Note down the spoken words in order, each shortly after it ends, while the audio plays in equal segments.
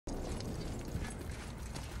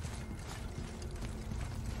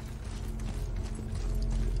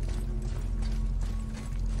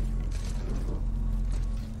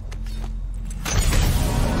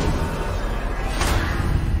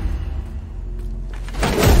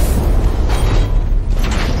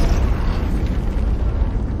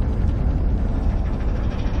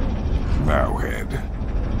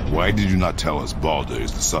Why did you not tell us Baldur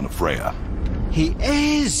is the son of Freya? He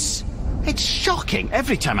is! It's shocking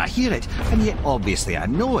every time I hear it, and yet obviously I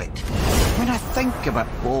know it. When I think about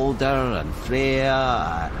Baldur and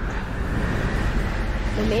Freya...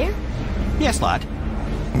 Mimir? Yes, lad.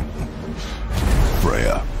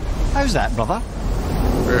 Freya. How's that, brother?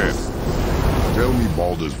 Ed, tell me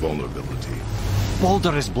Baldur's vulnerability.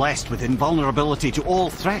 Baldur is blessed with invulnerability to all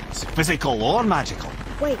threats, physical or magical.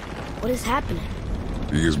 Wait, what is happening?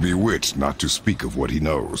 He is bewitched not to speak of what he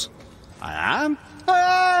knows. I am?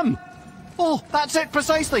 I am! Oh, that's it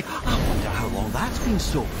precisely. I wonder how long that's been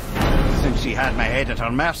so. Since she had my head at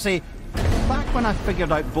her mercy, back when I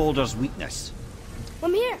figured out Baldur's weakness.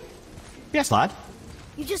 Mimir, Yes, lad?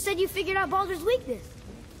 you just said you figured out Baldur's weakness.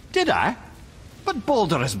 Did I? But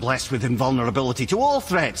Baldur is blessed with invulnerability to all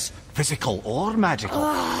threats, physical or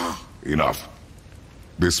magical. Enough.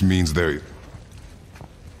 This means they...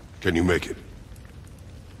 Can you make it?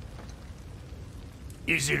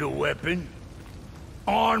 Is it a weapon?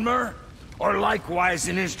 Armor? Or likewise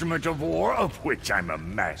an instrument of war, of which I'm a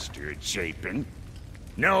master at shaping?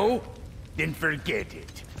 No? Then forget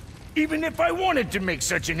it. Even if I wanted to make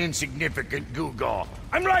such an insignificant gewgaw,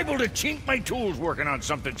 I'm liable to chink my tools working on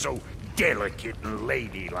something so delicate and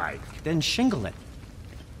ladylike. Then shingle it.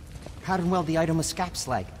 Pattern weld the item with scap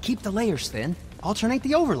slag. Keep the layers thin. Alternate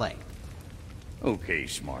the overlay. Okay,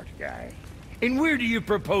 smart guy. And where do you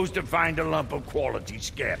propose to find a lump of quality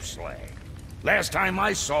scap slag? Last time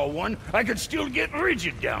I saw one, I could still get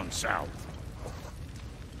rigid down south.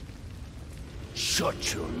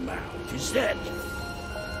 Shut your mouth, is that...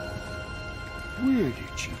 Where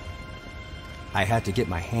did you... I had to get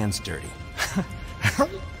my hands dirty.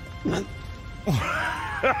 Well,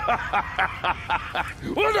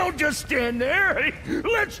 don't just stand there.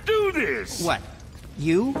 Let's do this. What?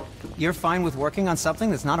 You're fine with working on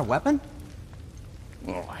something that's not a weapon?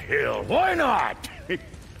 Oh, hell, why not?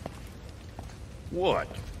 What?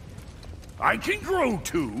 I can grow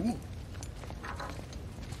too.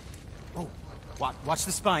 Oh, watch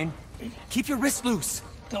the spine. Keep your wrist loose.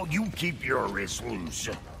 No, you keep your wrist loose.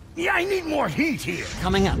 Yeah, I need more heat here.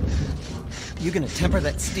 Coming up. You gonna temper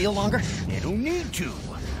that steel longer? You don't need to.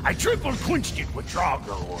 I triple quenched it with Draugr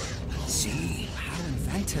oil. See? How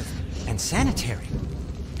inventive. And sanitary.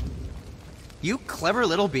 You clever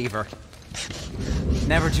little beaver.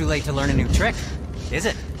 Never too late to learn a new trick, is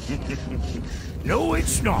it? No,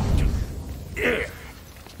 it's not. There.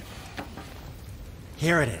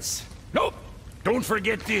 Here it is. Nope. Don't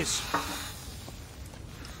forget this.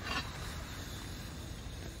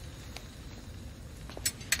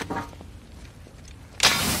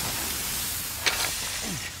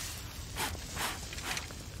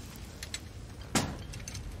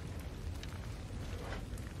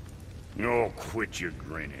 Oh, quit your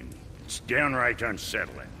grinning. It's downright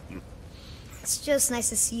unsettling. It's just nice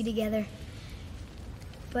to see you together.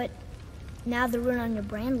 But now the rune on your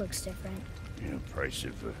brand looks different. Yeah, price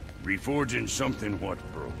of reforging something what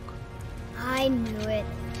broke. I knew it.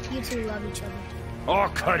 You two love each other.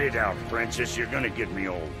 Oh, cut it out, Princess. You're gonna get me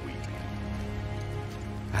all weak.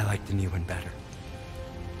 I like the new one better.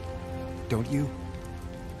 Don't you?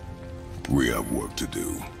 We have work to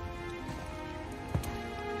do.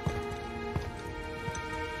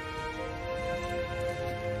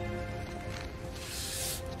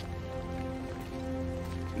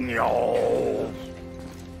 No.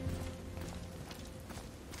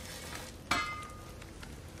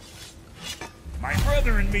 My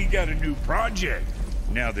brother and me got a new project,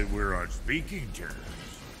 now that we're on speaking terms.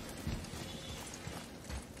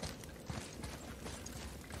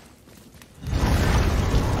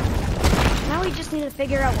 Now we just need to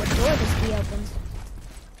figure out what door this key opens.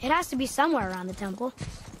 It has to be somewhere around the temple.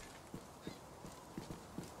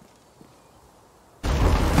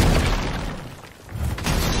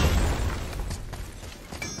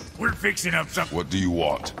 We're fixing up something. What do you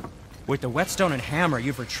want? With the whetstone and hammer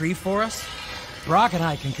you've retrieved for us, Brok and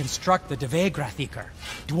I can construct the Dvegrathikr,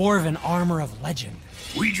 dwarven armor of legend.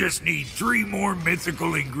 We just need 3 more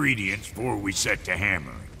mythical ingredients before we set to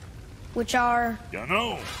hammering. Which are...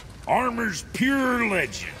 Dunno. Armor's pure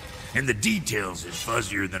legend, and the details is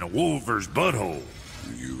fuzzier than a wolver's butthole.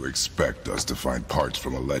 You expect us to find parts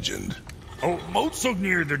from a legend? Oh,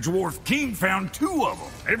 Motsognir the Dwarf King found 2 of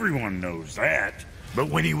them. Everyone knows that. But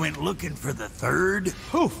when he went looking for the 3rd...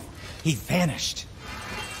 Poof! He vanished.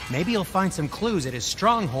 Maybe he'll find some clues at his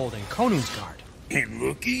stronghold in Konungsgard. And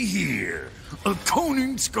looky here, a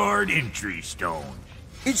Konungsgard entry stone.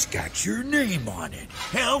 It's got your name on it.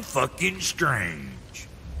 How fucking strange.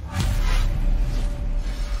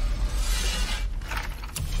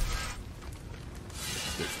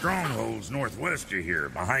 The stronghold's northwest of here,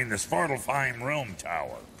 behind the Svartalfheim Realm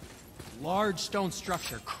Tower. Large stone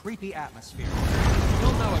structure, creepy atmosphere.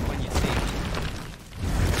 You'll know it when you see it.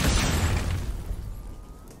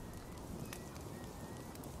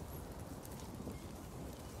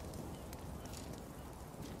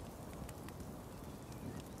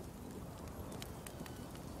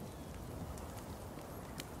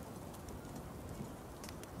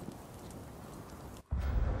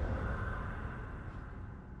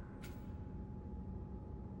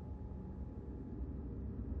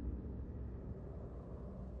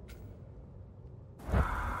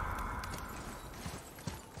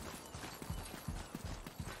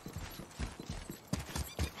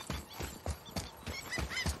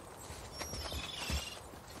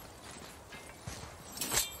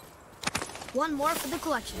 One more for the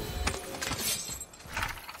collection.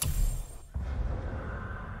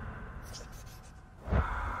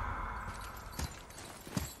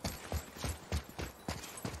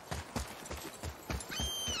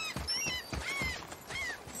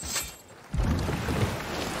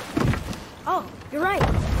 Oh, you're right.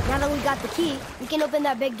 Now that we got the key, we can open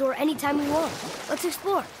that big door anytime we want. Let's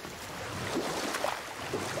explore.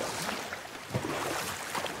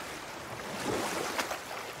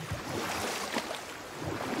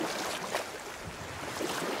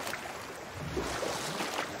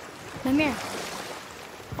 Mimir,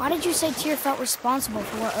 why did you say Tyr felt responsible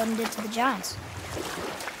for what Odin did to the giants?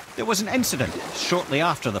 There was an incident shortly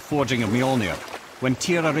after the forging of Mjolnir, when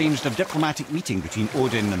Tyr arranged a diplomatic meeting between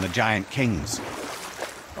Odin and the giant kings.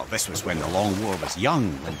 Well, this was when the Long War was young,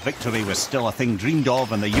 and victory was still a thing dreamed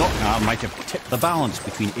of, and the Jotnar might have tipped the balance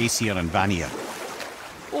between Aesir and Vanir.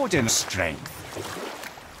 Odin's strength.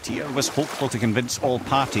 Tyr was hopeful to convince all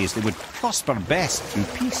parties they would prosper best in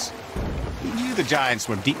peace. He knew the giants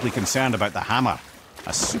were deeply concerned about the hammer,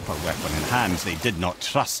 a super weapon in hands they did not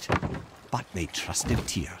trust. But they trusted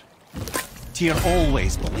Tyr. Tyr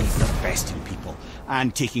always believed the best in people,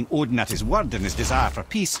 and taking Odin at his word in his desire for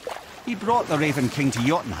peace, he brought the Raven King to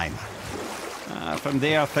Jotunheim. From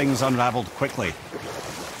there, things unraveled quickly.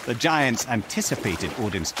 The giants anticipated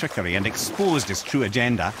Odin's trickery and exposed his true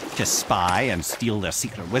agenda to spy and steal their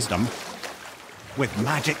secret wisdom. With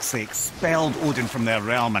magics, they expelled Odin from their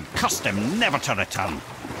realm and cursed him never to return.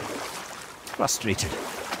 Frustrated,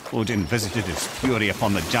 Odin visited his fury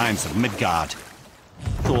upon the giants of Midgard.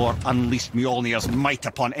 Thor unleashed Mjolnir's might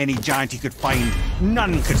upon any giant he could find.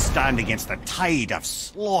 None could stand against the tide of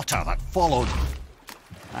slaughter that followed.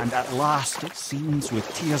 And at last, it seems, with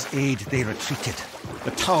Tyr's aid, they retreated.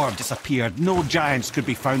 The tower disappeared, no giants could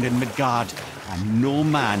be found in Midgard, and no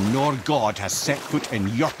man nor god has set foot in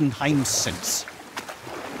Jotunheim since.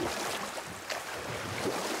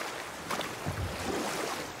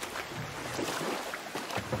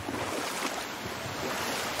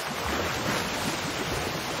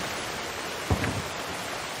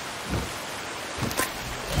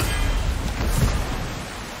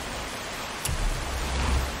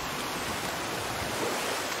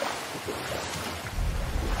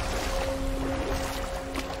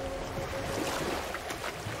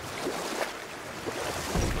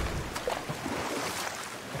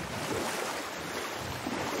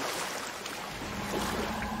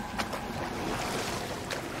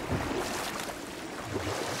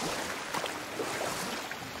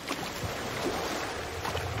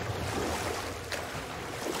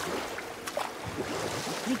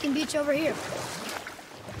 We can beach over here.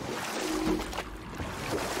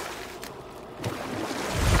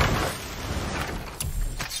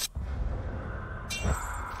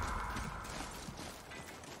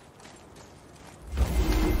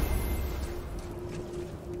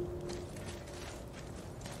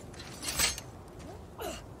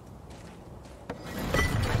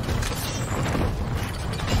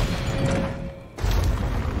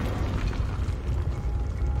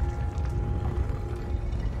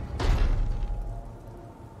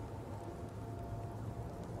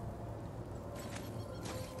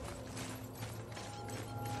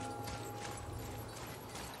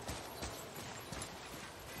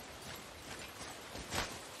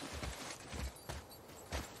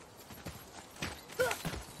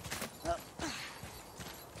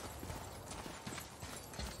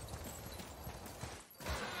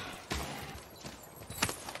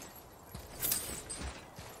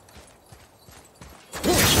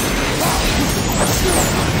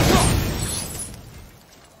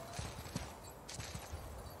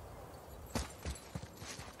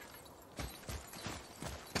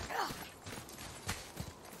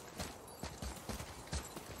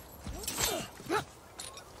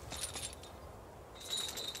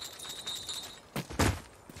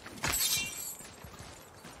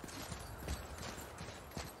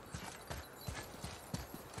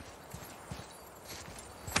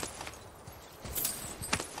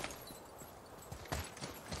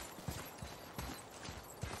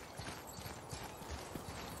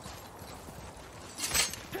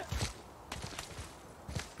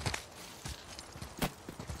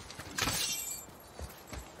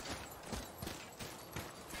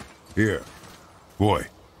 Here. Boy.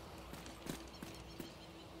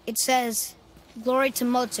 It says, "Glory to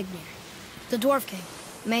Motsignir, the Dwarf King.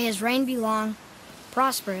 May his reign be long,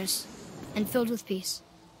 prosperous, and filled with peace."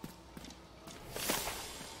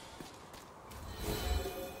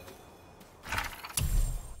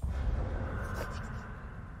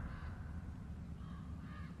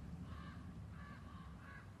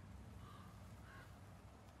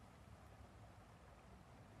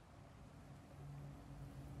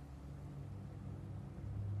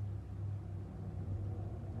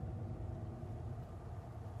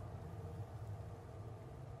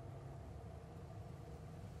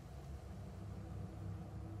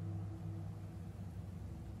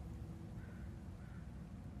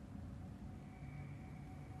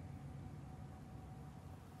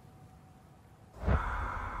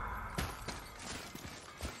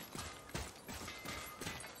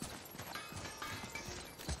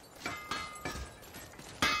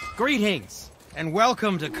 Greetings, and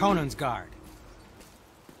welcome to Conan's Guard.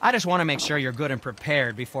 I just want to make sure you're good and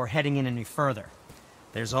prepared before heading in any further.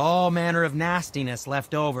 There's all manner of nastiness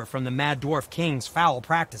left over from the Mad Dwarf King's foul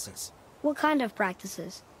practices. What kind of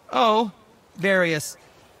practices? Oh, various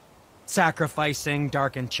sacrificing,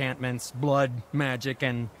 dark enchantments, blood, magic,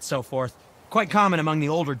 and so forth. Quite common among the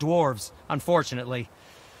older dwarves, unfortunately.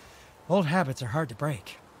 Old habits are hard to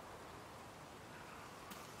break.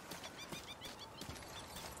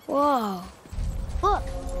 Whoa. Look,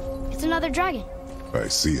 it's another dragon. I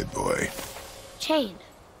see it, boy. Chained.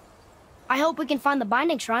 I hope we can find the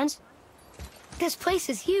binding shrines. This place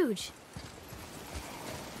is huge.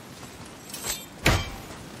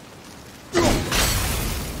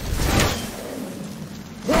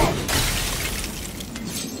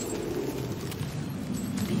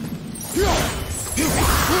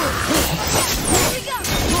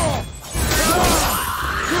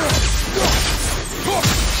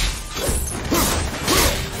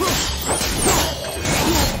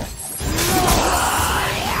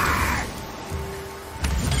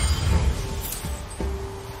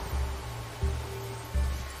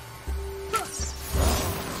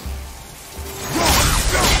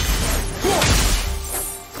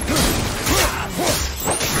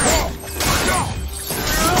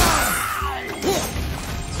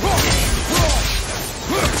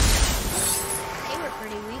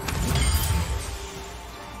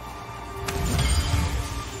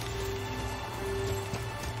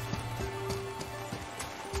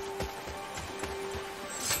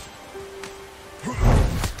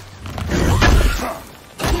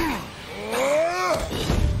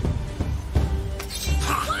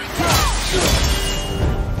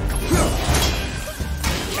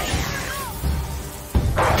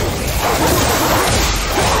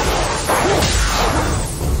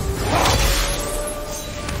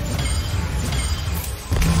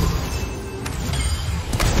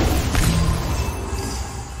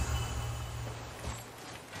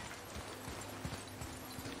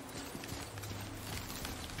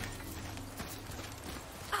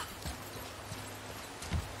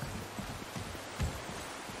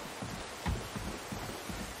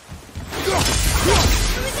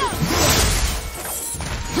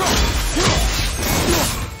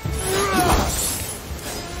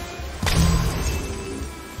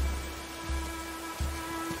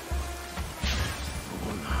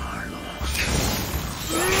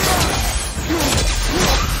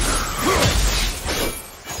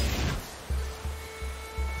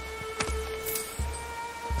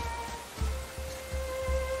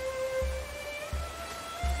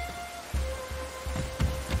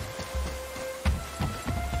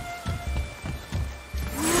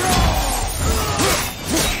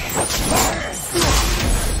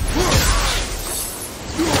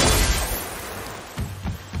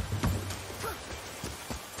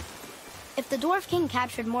 The Dwarf King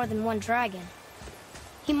captured more than one dragon.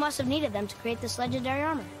 He must have needed them to create this legendary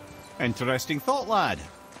armor. Interesting thought, lad.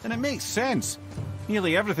 And it makes sense.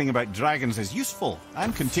 Nearly everything about dragons is useful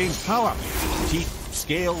and contains power. Teeth,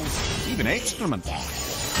 scales, even excrement.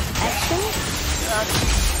 Excrement?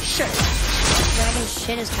 Shit! Dragon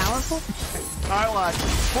shit is powerful? Aye, lad.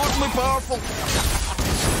 Totally powerful.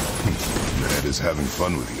 Ned is having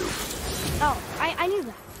fun with you. Oh, I knew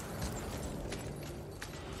that.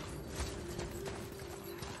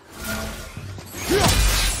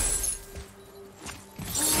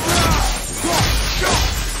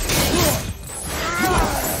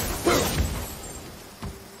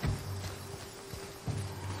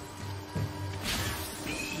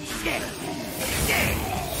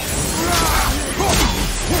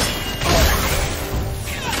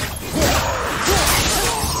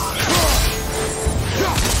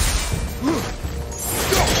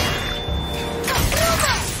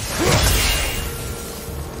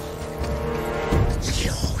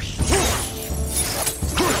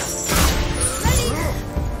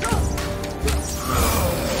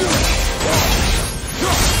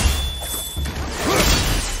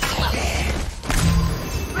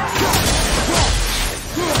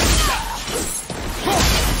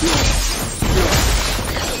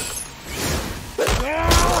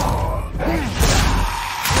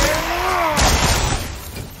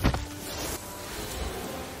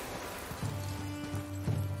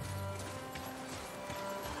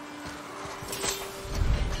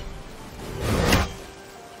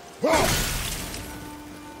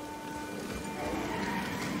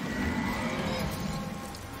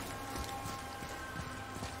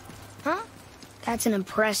 That's an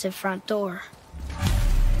impressive front door.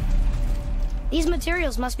 These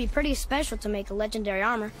materials must be pretty special to make a legendary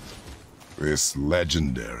armor. This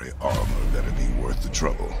legendary armor better be worth the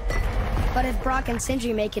trouble. But if Brock and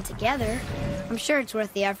Sindri make it together, I'm sure it's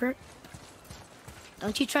worth the effort.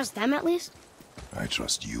 Don't you trust them at least? I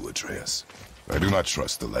trust you, Atreus. I do not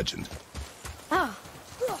trust the legend. Oh.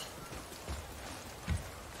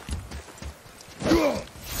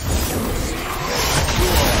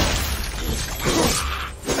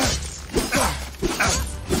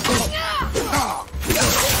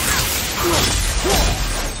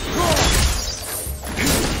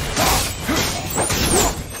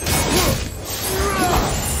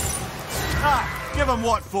 Give him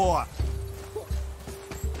what for?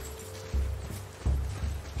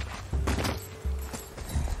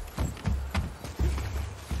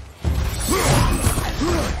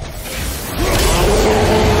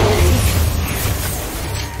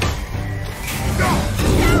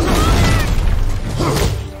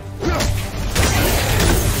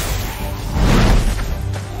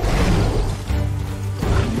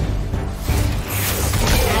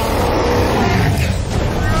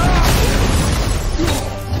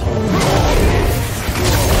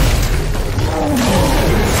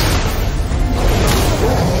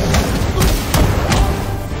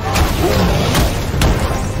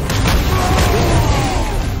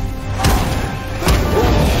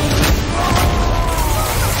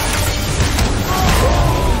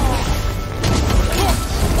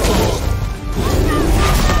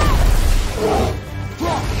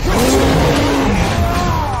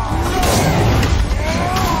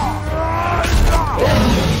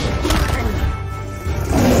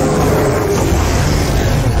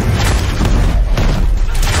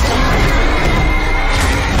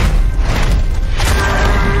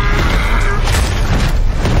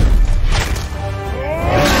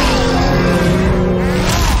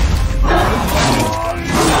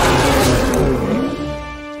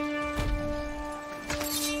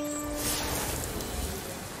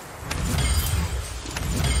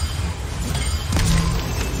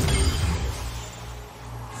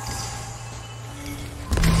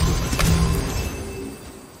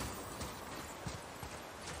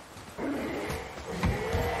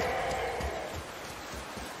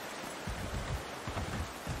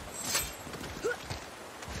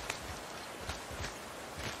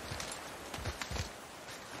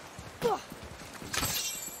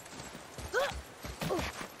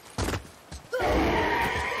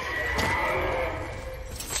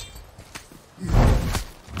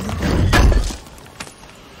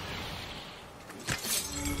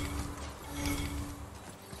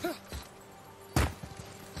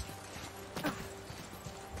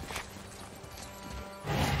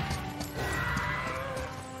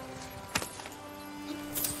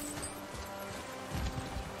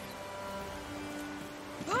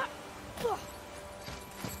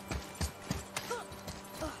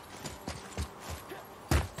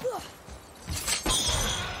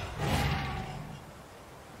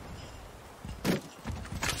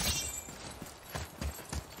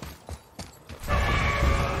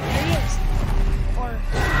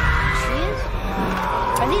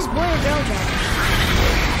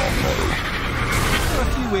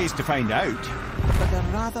 To find out, but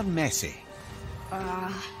they're rather messy.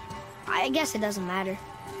 I guess it doesn't matter.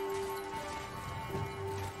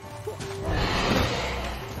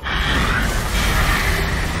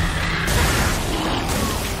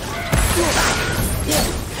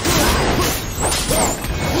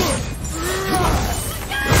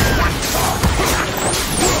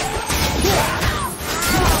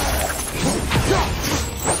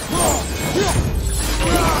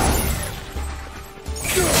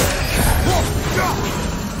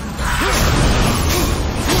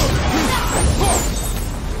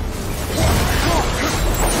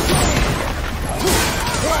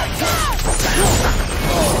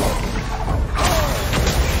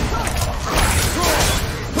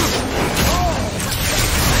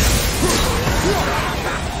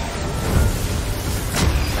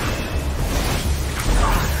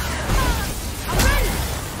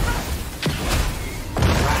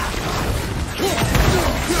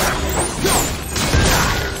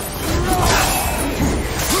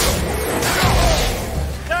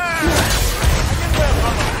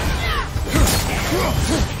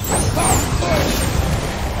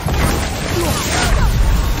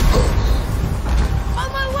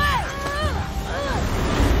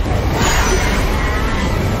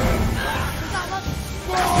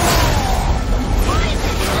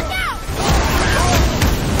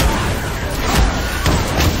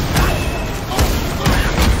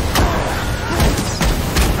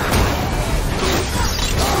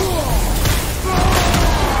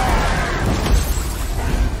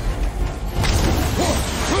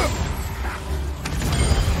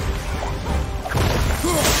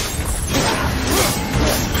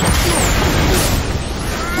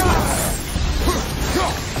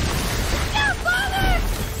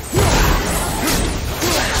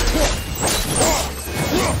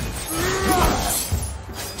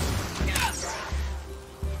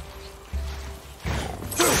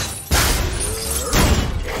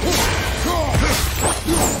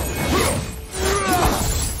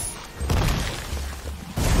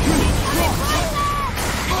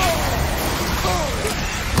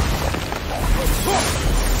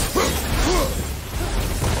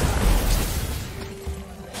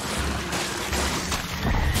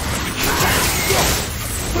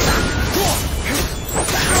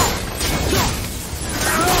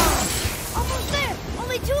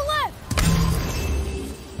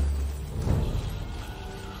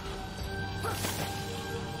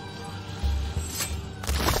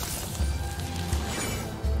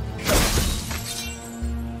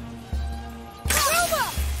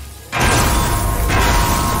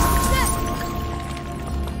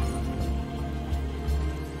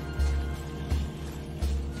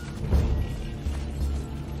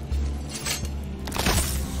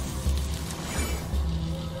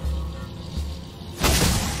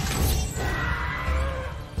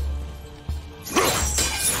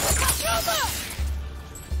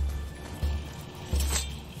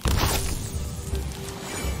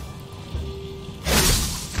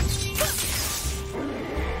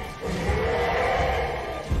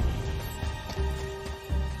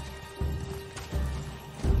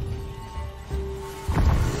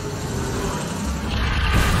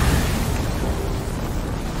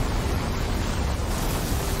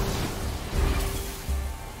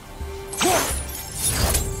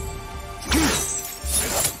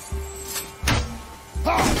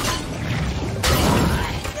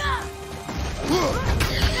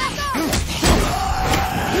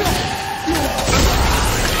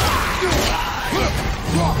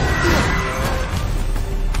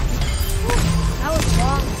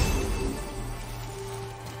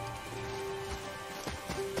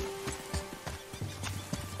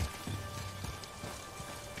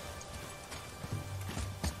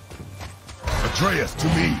 Atreus, to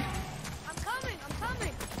me! I'm coming, I'm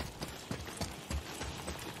coming!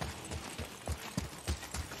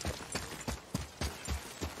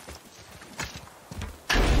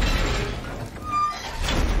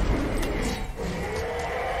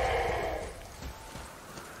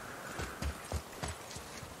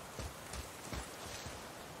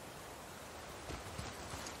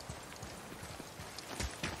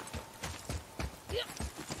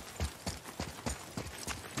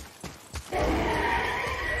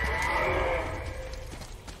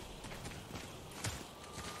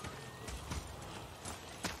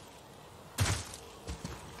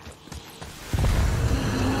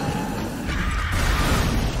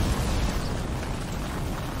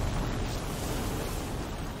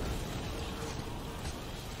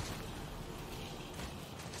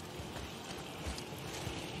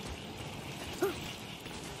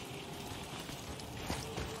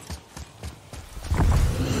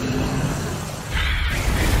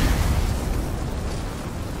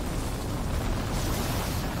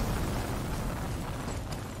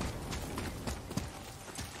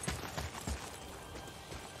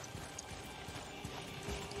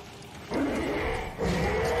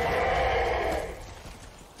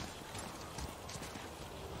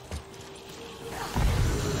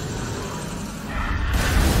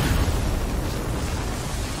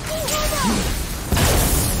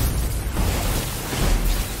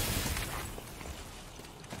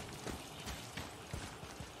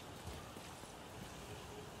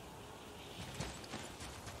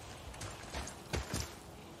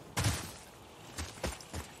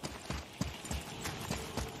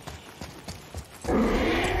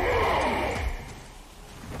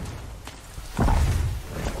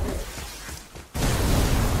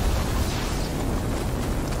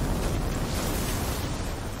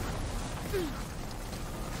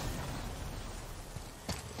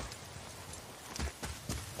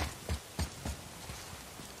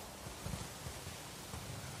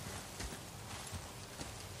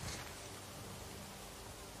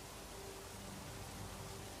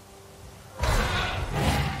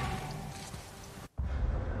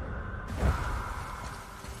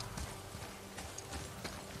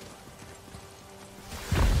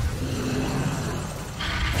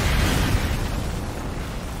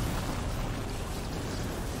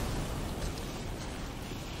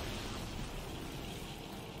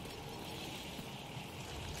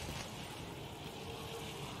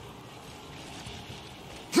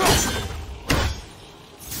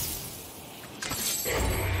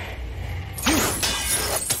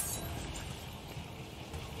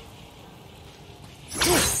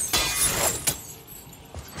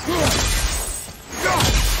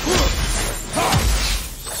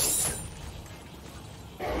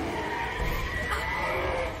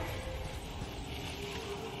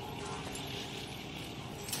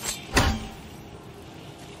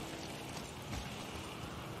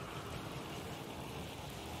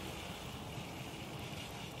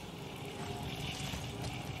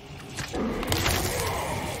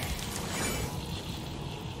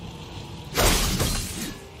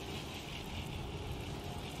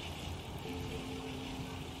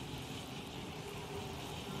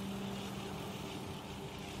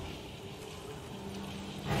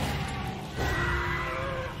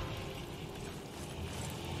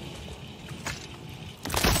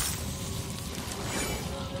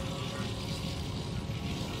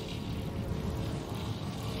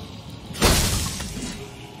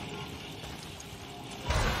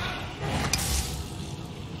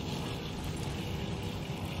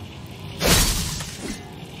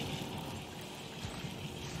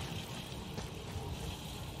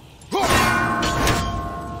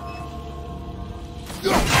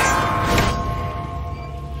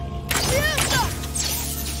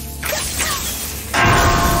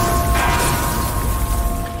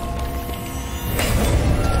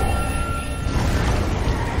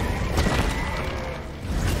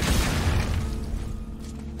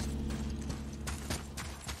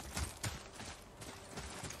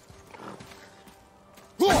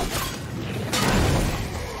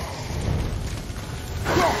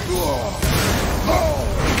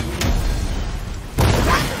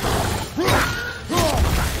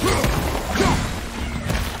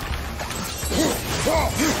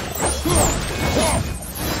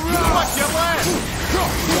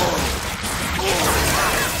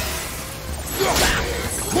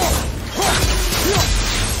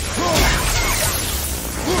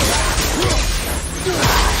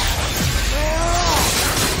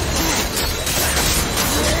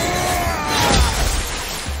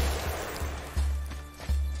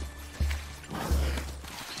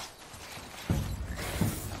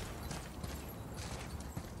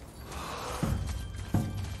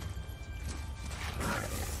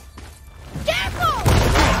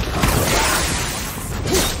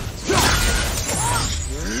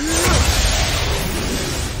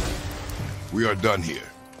 We are done here.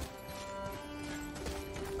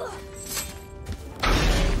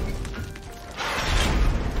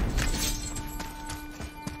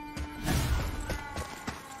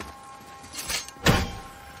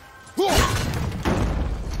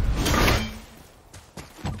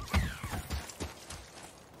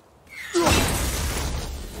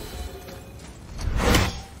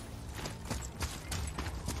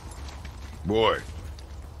 Boy.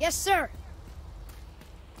 Yes, sir.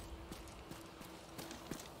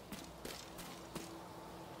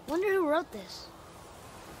 Wonder who wrote this.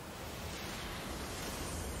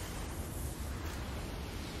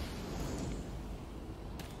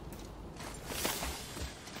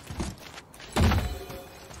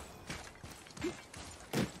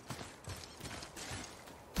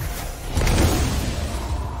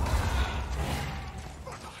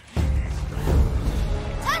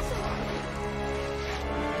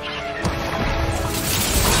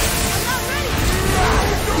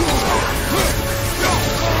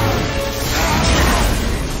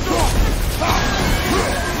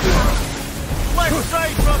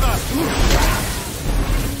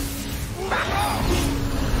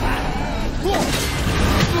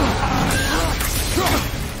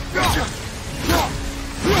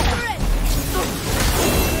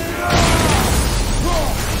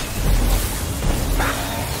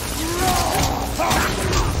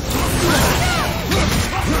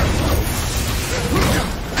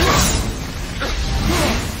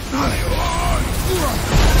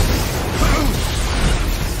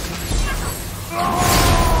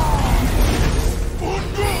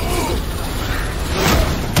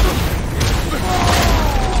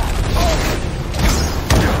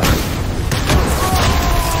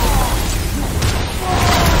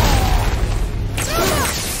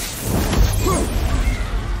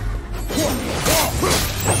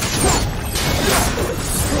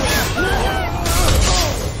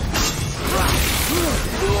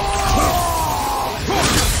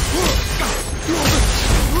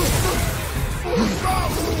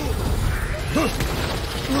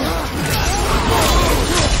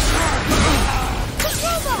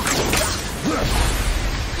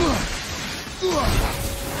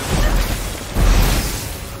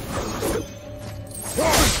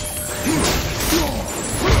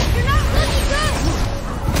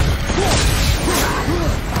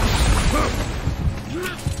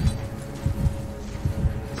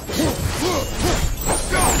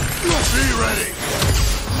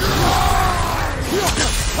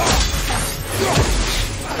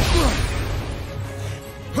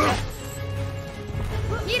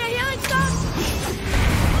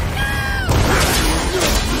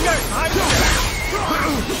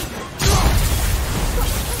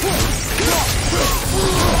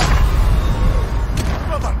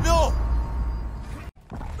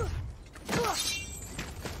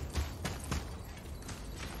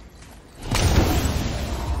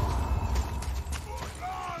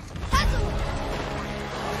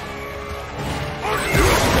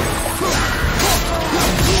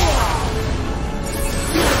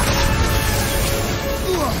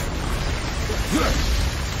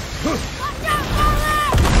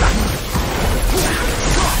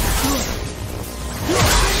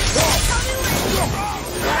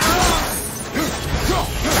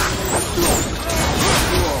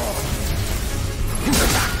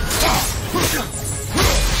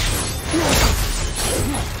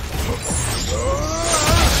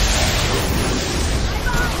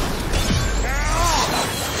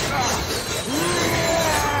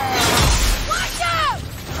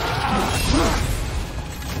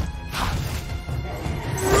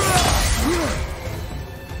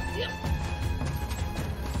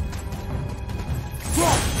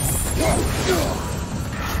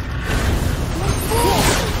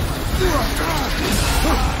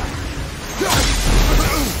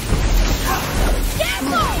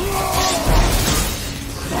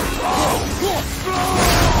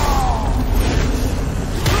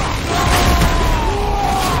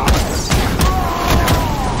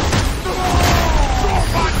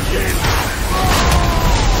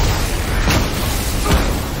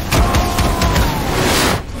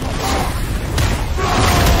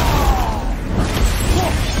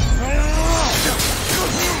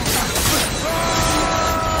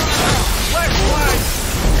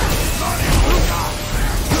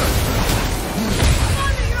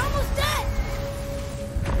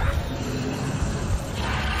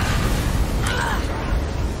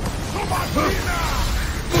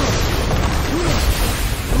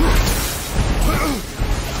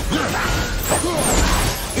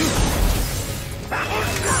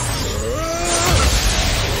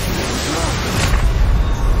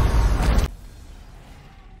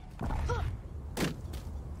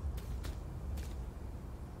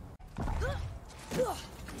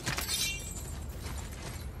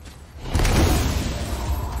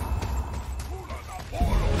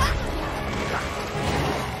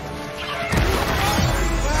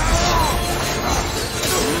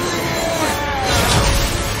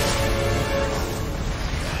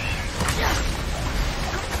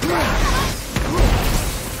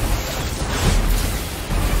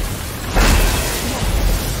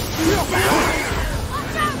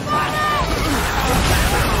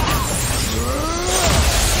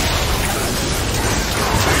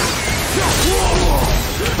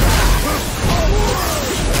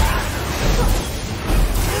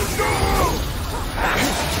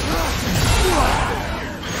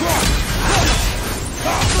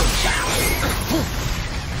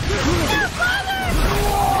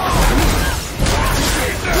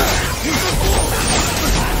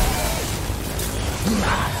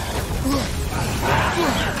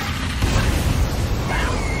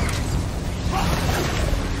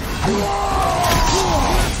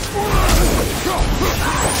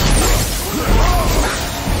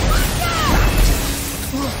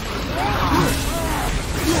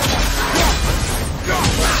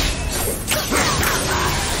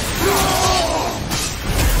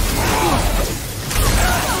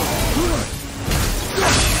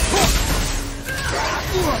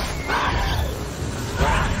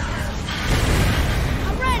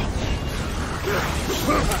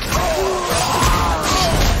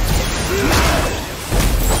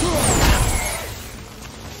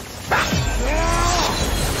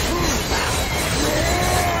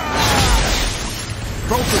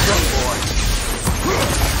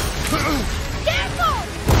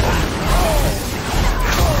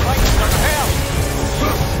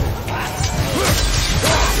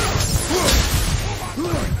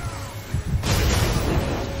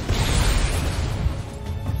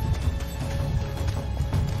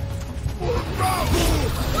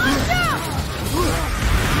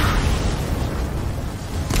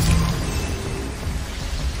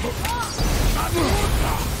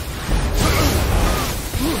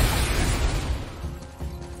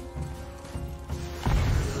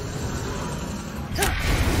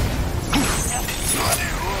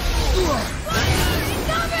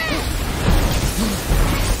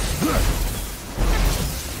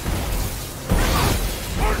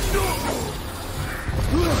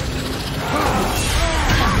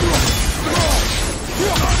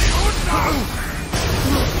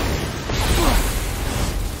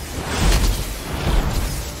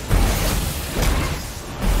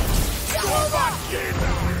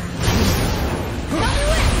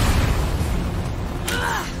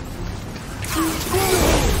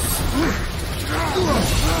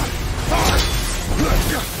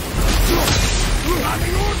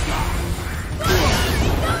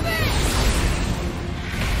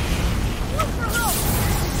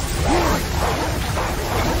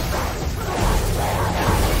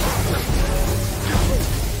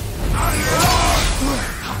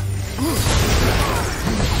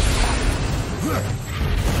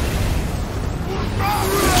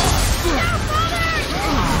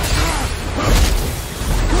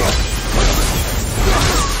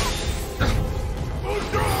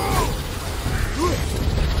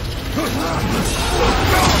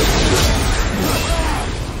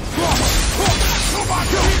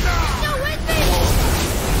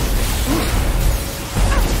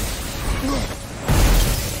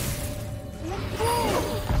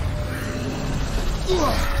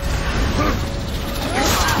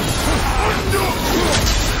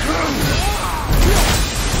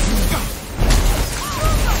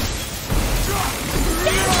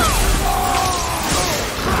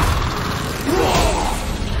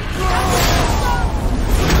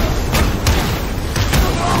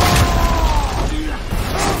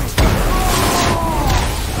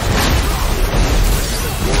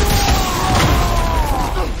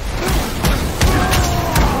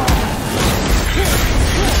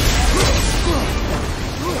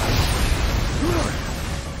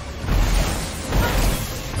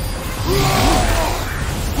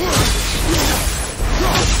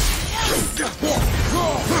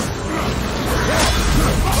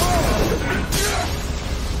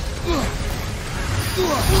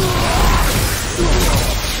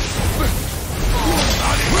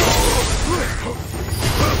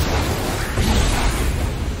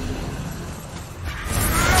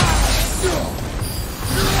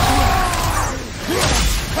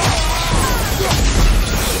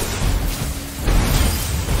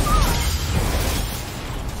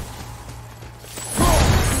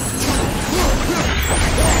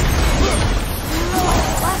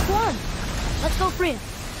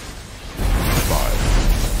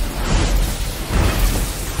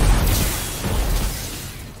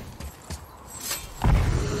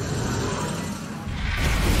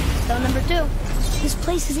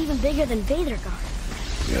 This is even bigger than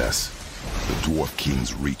Vadergard. Yes. The Dwarf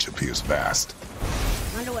King's reach appears vast.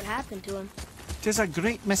 Wonder what happened to him. 'Tis a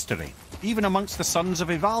great mystery, even amongst the sons of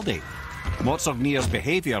Ivaldi. Motsognir's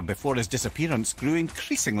behaviour before his disappearance grew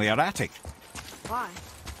increasingly erratic. Why?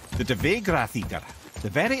 The Devegrath Eater, the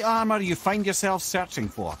very armour you find yourself searching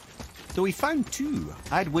for. Though he found two,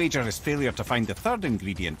 I'd wager his failure to find the third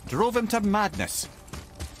ingredient drove him to madness.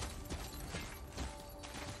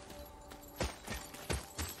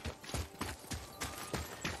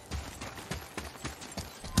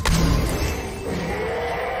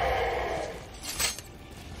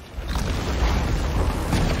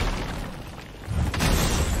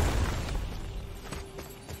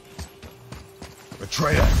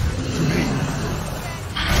 Betrayer, to me.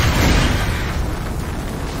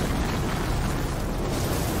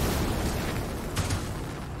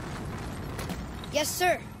 Yes,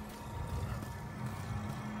 sir.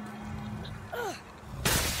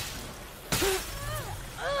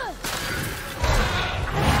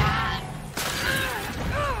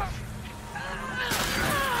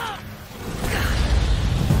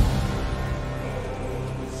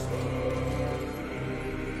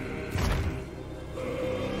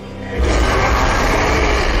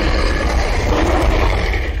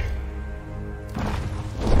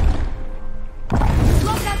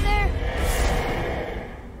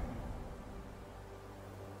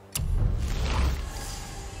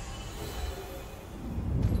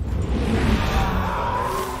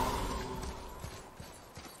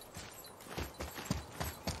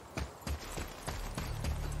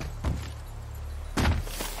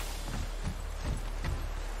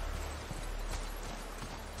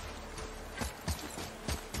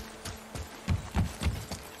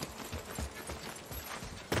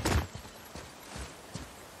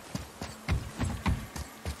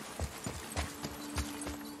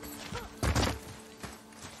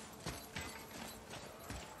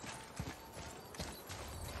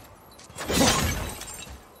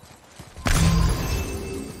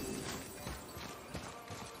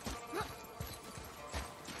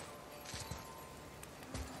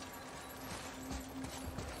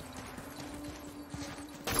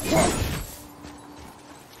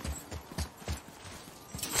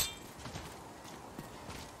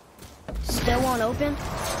 not open?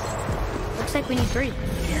 Looks like we need 3.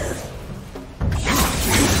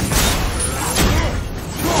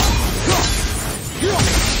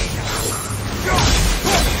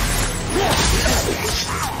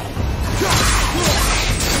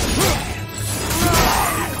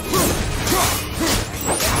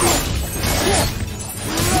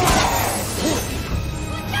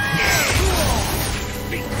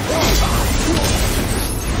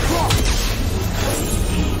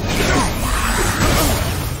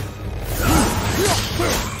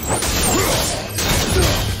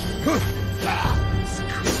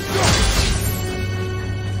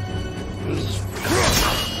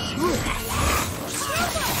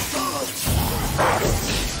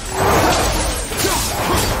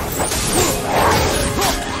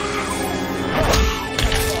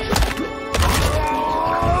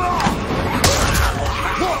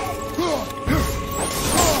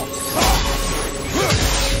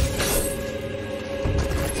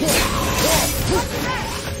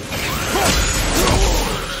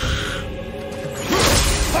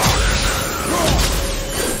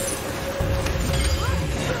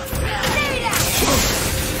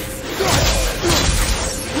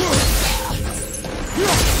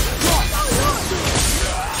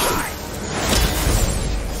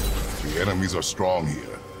 Enemies are strong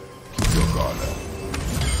here. Keep your guard up.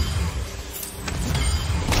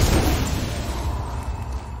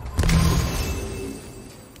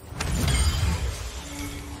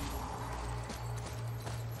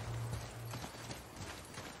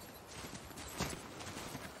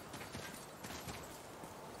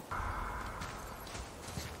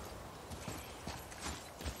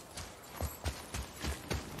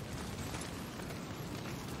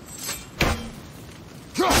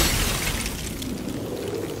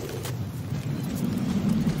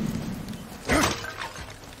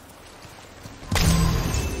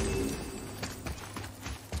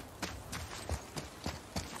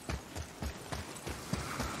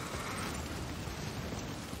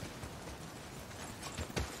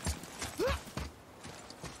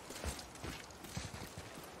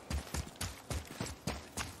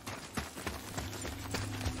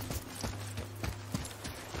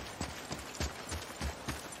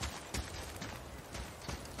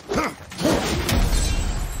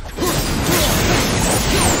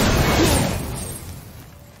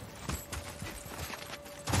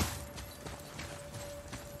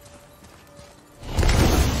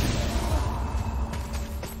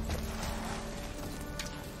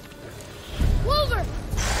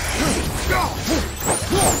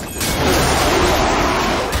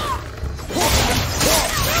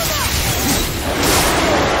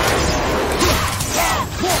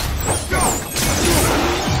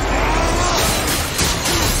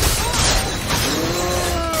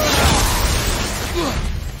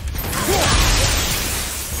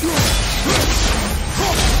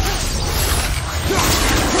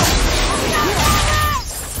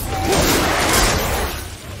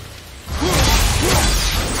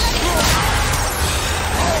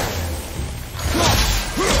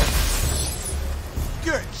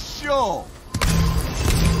 Good show!